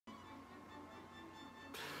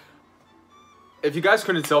If you guys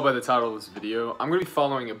couldn't tell by the title of this video, I'm gonna be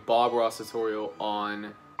following a Bob Ross tutorial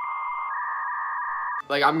on,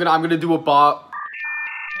 like, I'm gonna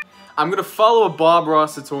follow a Bob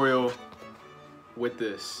Ross tutorial with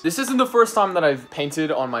this. This isn't the first time that I've painted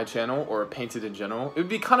on my channel, or painted in general. It would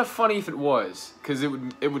be kind of funny if it was, because it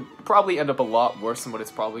would probably end up a lot worse than what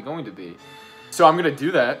it's probably going to be. So I'm gonna do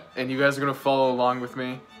that, and you guys are gonna follow along with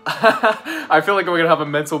me. I feel like we're gonna have a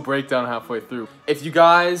mental breakdown halfway through. If you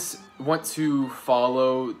guys want to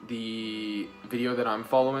follow the video that I'm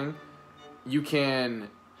following, you can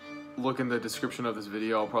look in the description of this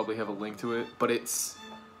video. I'll probably have a link to it, but it's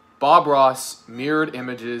Bob Ross Mirrored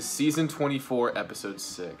Images Season 24 Episode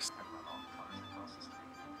 6.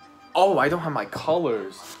 Oh, I don't have my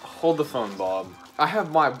colors. Hold the phone, Bob. I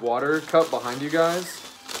have my water cup behind you guys,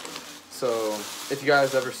 so if you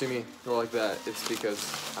guys ever see me go like that, it's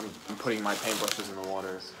because I'm putting my paintbrushes in the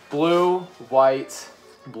water. Blue, white,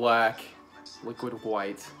 black, liquid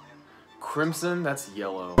white, crimson, that's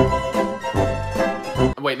yellow.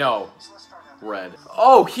 Wait, no, red.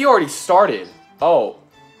 Oh, he already started. Oh,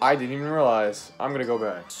 I didn't even realize. I'm gonna go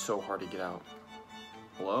back. It's so hard to get out.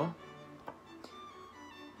 Hello?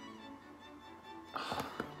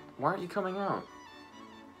 Why aren't you coming out?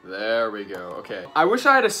 There we go, okay. I wish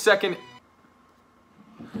I had a second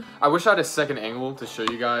angle to show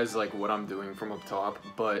you guys like what I'm doing from up top,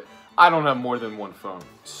 but I don't have more than one phone.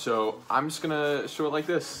 So I'm just gonna show it like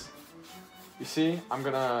this. You see, I'm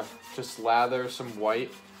gonna just lather some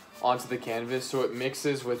white onto the canvas so it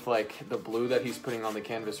mixes with like the blue that he's putting on the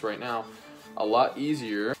canvas right now a lot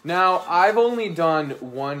easier. Now, I've only done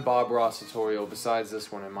one Bob Ross tutorial besides this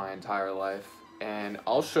one in my entire life, and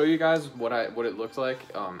I'll show you guys what it looks like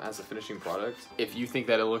as a finishing product. If you think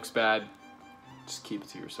that it looks bad, just keep it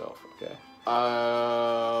to yourself, okay?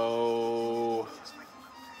 Oh,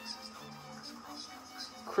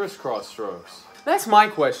 crisscross strokes. That's my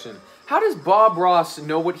question. How does Bob Ross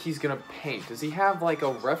know what he's gonna paint? Does he have like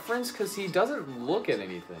a reference? Because he doesn't look at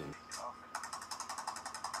anything.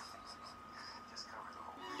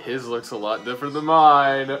 His looks a lot different than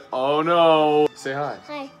mine. Oh no. Say hi.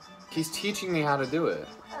 Hi. He's teaching me how to do it.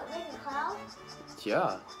 Like a cloud?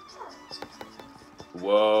 Yeah.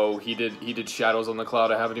 Whoa, he did shadows on the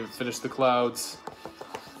cloud. I haven't even finished the clouds.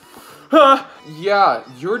 Yeah,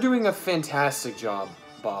 you're doing a fantastic job,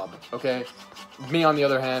 Bob, okay? Me, on the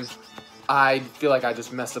other hand, I feel like I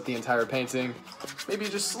just messed up the entire painting. Maybe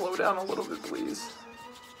just slow down a little bit, please.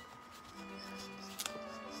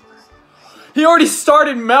 He already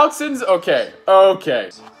started mountains? Okay,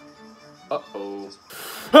 okay. Uh-oh.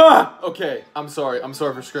 Ah! Okay, I'm sorry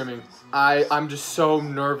for screaming. I'm just so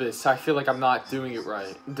nervous. I feel like I'm not doing it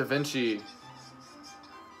right. Da Vinci.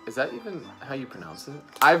 Is that even how you pronounce it?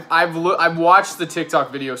 I've watched the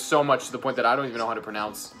TikTok video so much to the point that I don't even know how to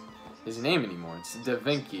pronounce his name anymore. It's Da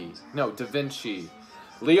Vinci. No, Da Vinci.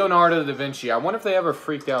 Leonardo da Vinci. I wonder if they ever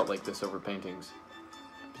freaked out like this over paintings.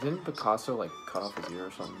 Didn't Picasso like cut off his ear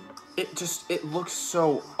or something? It looks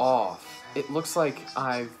so off. It looks like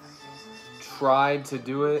I've tried to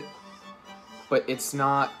do it, but it's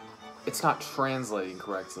not translating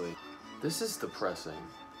correctly. This is depressing.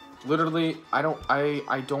 Literally, I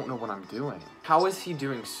don't know what I'm doing. How is he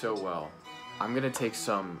doing so well? I'm gonna take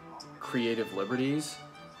some creative liberties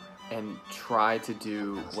and try to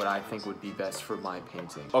do what I think would be best for my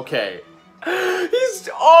painting. Okay.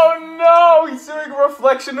 Oh no! He's doing a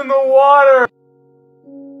reflection in the water!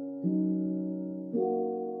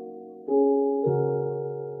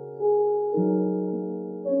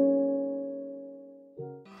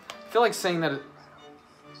 I feel like saying that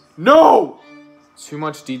No! Too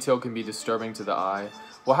much detail can be disturbing to the eye.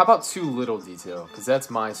 Well, how about too little detail? Because that's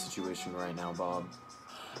my situation right now, Bob.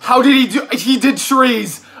 How did he do? He did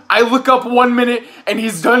trees! I look up 1 minute and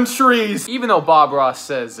he's done trees! Even though Bob Ross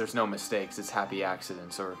says there's no mistakes, it's happy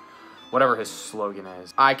accidents, or whatever his slogan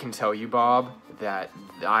is. I can tell you, Bob, that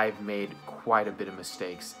I've made quite a bit of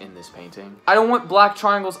mistakes in this painting. I don't want black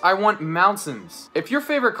triangles, I want mountains. If your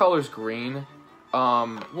favorite color is green,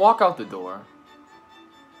 walk out the door.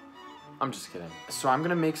 I'm just kidding. So I'm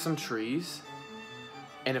gonna make some trees,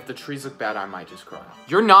 and if the trees look bad, I might just cry.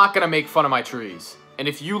 You're not gonna make fun of my trees. And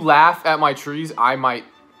if you laugh at my trees, I might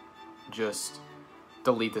just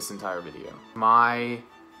delete this entire video. My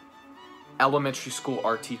elementary school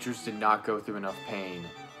art teachers did not go through enough pain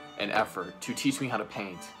and effort to teach me how to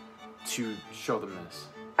paint to show them this.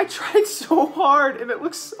 I tried so hard and it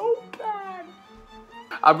looks so bad.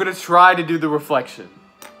 I'm gonna try to do the reflection,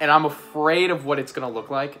 and I'm afraid of what it's gonna look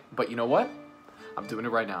like, but you know what? I'm doing it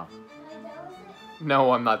right now.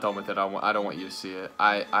 No, I'm not done with it. I don't want you to see it.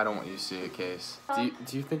 I don't want you to see it, Case. Do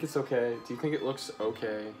you think it's okay? Do you think it looks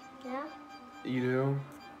okay? Yeah. You do?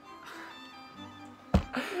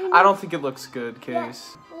 I don't think it looks good,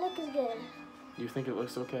 Case. Yeah, it looks good. You think it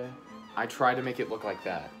looks okay? I tried to make it look like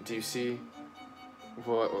that. Do you see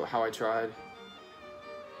how I tried?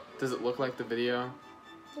 Does it look like the video?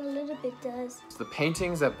 A little bit does. The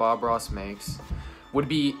paintings that Bob Ross makes would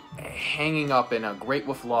be hanging up in a Great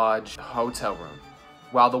Wolf Lodge hotel room,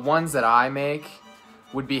 while the ones that I make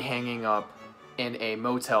would be hanging up in a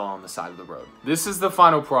motel on the side of the road. This is the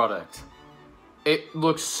final product. It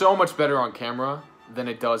looks so much better on camera than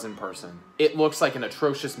it does in person. It looks like an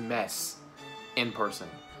atrocious mess in person.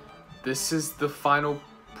 This is the final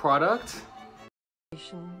product.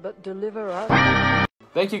 But deliver us.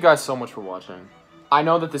 Thank you guys so much for watching. I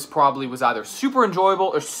know that this probably was either super enjoyable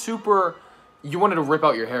or super... You wanted to rip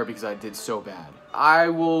out your hair because I did so bad. I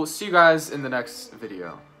will see you guys in the next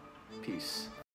video. Peace.